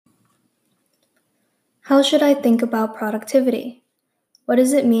How should I think about productivity? What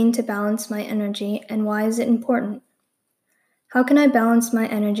does it mean to balance my energy, and why is it important? How can I balance my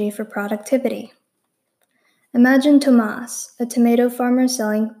energy for productivity? Imagine Tomas, a tomato farmer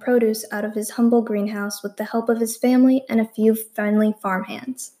selling produce out of his humble greenhouse with the help of his family and a few friendly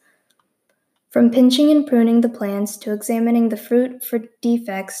farmhands. From pinching and pruning the plants to examining the fruit for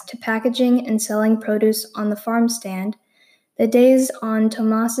defects to packaging and selling produce on the farm stand, the days on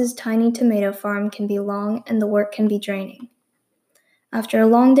Tomas's tiny tomato farm can be long and the work can be draining. After a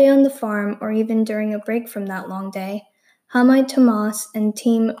long day on the farm, or even during a break from that long day, how might Tomas and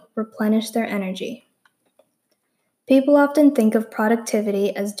team replenish their energy? People often think of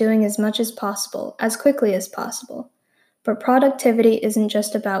productivity as doing as much as possible, as quickly as possible. But productivity isn't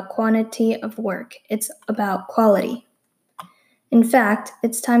just about quantity of work, it's about quality. In fact,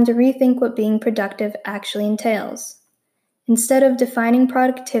 it's time to rethink what being productive actually entails. Instead of defining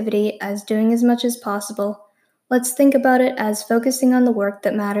productivity as doing as much as possible, let's think about it as focusing on the work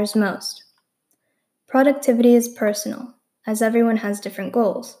that matters most. Productivity is personal, as everyone has different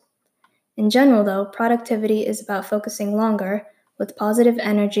goals. In general, though, productivity is about focusing longer with positive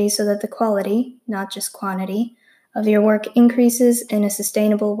energy so that the quality, not just quantity, of your work increases in a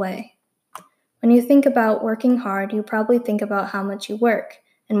sustainable way. When you think about working hard, you probably think about how much you work,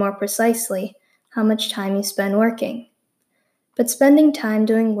 and more precisely, how much time you spend working. But spending time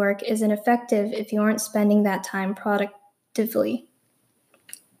doing work isn't effective if you aren't spending that time productively.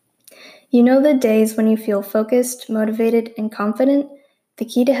 You know the days when you feel focused, motivated, and confident? The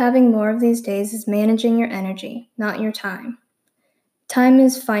key to having more of these days is managing your energy, not your time. Time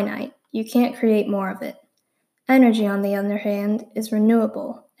is finite. You can't create more of it. Energy, on the other hand, is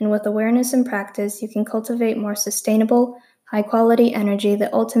renewable, and with awareness and practice, you can cultivate more sustainable, high-quality energy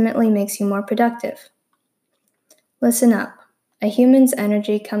that ultimately makes you more productive. Listen up. A human's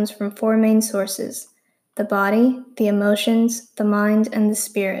energy comes from four main sources: the body, the emotions, the mind, and the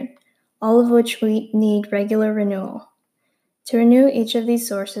spirit, all of which we need regular renewal. To renew each of these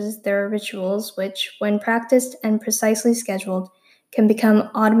sources, there are rituals which, when practiced and precisely scheduled, can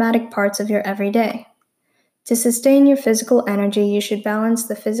become automatic parts of your everyday. To sustain your physical energy, you should balance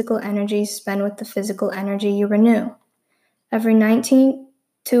the physical energy you spend with the physical energy you renew. Every 19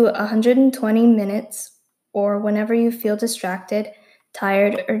 to 120 minutes, or whenever you feel distracted,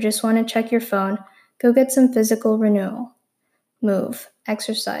 tired, or just want to check your phone, go get some physical renewal. Move,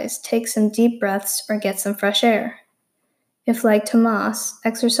 exercise, take some deep breaths, or get some fresh air. If, like Tomas,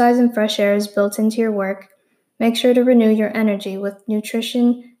 exercise and fresh air is built into your work, make sure to renew your energy with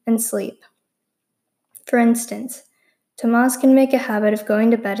nutrition and sleep. For instance, Tomas can make a habit of going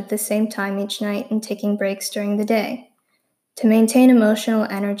to bed at the same time each night and taking breaks during the day. To maintain emotional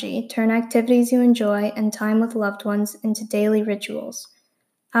energy, turn activities you enjoy and time with loved ones into daily rituals.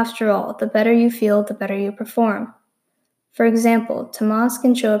 After all, the better you feel, the better you perform. For example, Tomas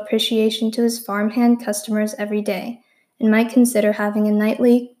can show appreciation to his farmhand customers every day and might consider having a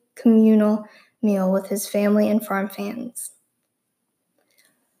nightly communal meal with his family and farmhands.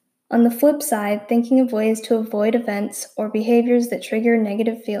 On the flip side, thinking of ways to avoid events or behaviors that trigger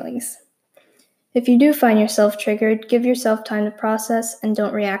negative feelings. If you do find yourself triggered, give yourself time to process and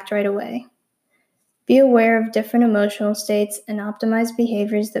don't react right away. Be aware of different emotional states and optimize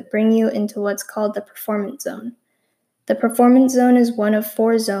behaviors that bring you into what's called the performance zone. The performance zone is one of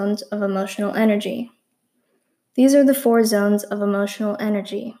 4 zones of emotional energy. These are the 4 zones of emotional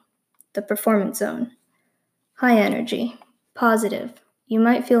energy. The performance zone. High energy. Positive. You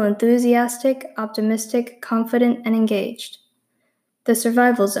might feel enthusiastic, optimistic, confident, and engaged. The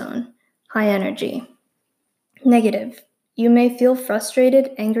survival zone. High energy. Negative. You may feel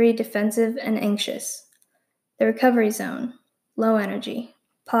frustrated, angry, defensive, and anxious. The recovery zone. Low energy.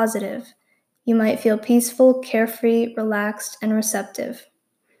 Positive. You might feel peaceful, carefree, relaxed, and receptive.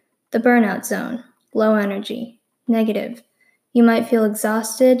 The burnout zone. Low energy. Negative. You might feel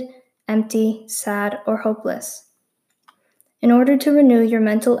exhausted, empty, sad, or hopeless. In order to renew your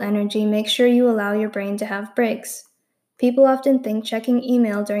mental energy, make sure you allow your brain to have breaks. People often think checking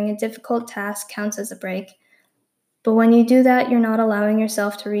email during a difficult task counts as a break, but when you do that, you're not allowing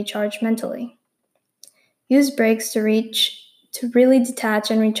yourself to recharge mentally. Use breaks to really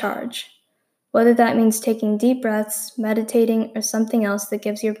detach and recharge, whether that means taking deep breaths, meditating, or something else that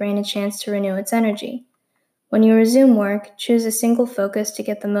gives your brain a chance to renew its energy. When you resume work, choose a single focus to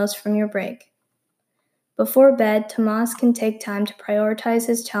get the most from your break. Before bed, Tomas can take time to prioritize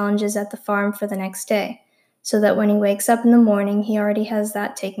his challenges at the farm for the next day, so that when he wakes up in the morning, he already has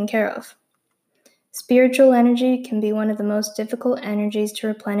that taken care of. Spiritual energy can be one of the most difficult energies to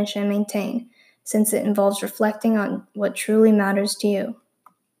replenish and maintain, since it involves reflecting on what truly matters to you.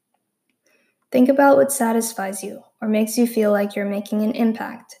 Think about what satisfies you or makes you feel like you're making an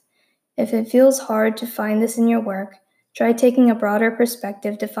impact. If it feels hard to find this in your work, try taking a broader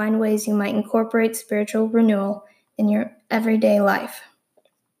perspective to find ways you might incorporate spiritual renewal in your everyday life.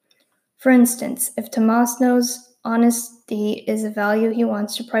 For instance, if Tomas knows honesty is a value he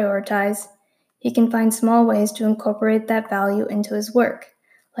wants to prioritize, he can find small ways to incorporate that value into his work,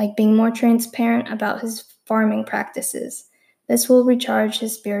 like being more transparent about his farming practices. This will recharge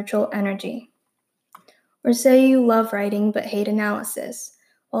his spiritual energy. Or say you love writing but hate analysis,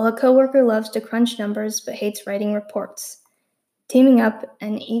 while a coworker loves to crunch numbers but hates writing reports. Teaming up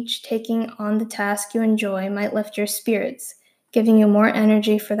and each taking on the task you enjoy might lift your spirits, giving you more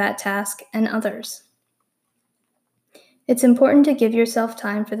energy for that task and others. It's important to give yourself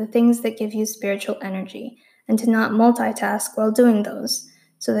time for the things that give you spiritual energy and to not multitask while doing those,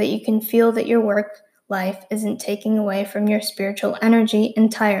 so that you can feel that your work life isn't taking away from your spiritual energy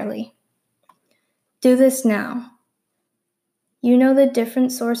entirely. Do this now. You know the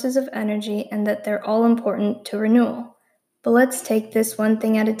different sources of energy and that they're all important to renewal. But let's take this one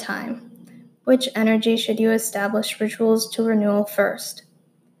thing at a time. Which energy should you establish rituals to renewal first?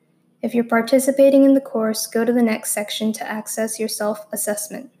 If you're participating in the course, go to the next section to access your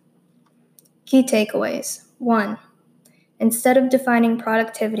self-assessment. Key takeaways. 1. Instead of defining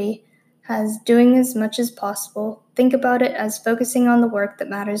productivity as doing as much as possible, think about it as focusing on the work that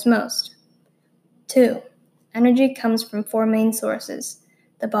matters most. 2. Energy comes from 4 main sources: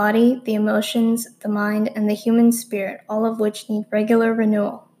 the body, the emotions, the mind, and the human spirit, all of which need regular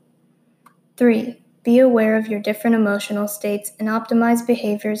renewal. 3. Be aware of your different emotional states and optimize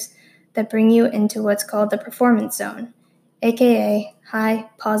behaviors that bring you into what's called the performance zone, aka high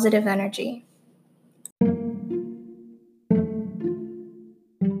positive energy.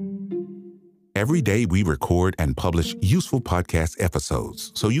 Every day we record and publish useful podcast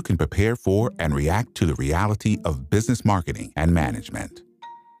episodes so you can prepare for and react to the reality of business marketing and management.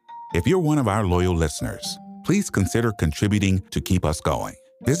 If you're one of our loyal listeners, please consider contributing to keep us going.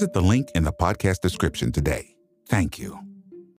 Visit the link in the podcast description today. Thank you.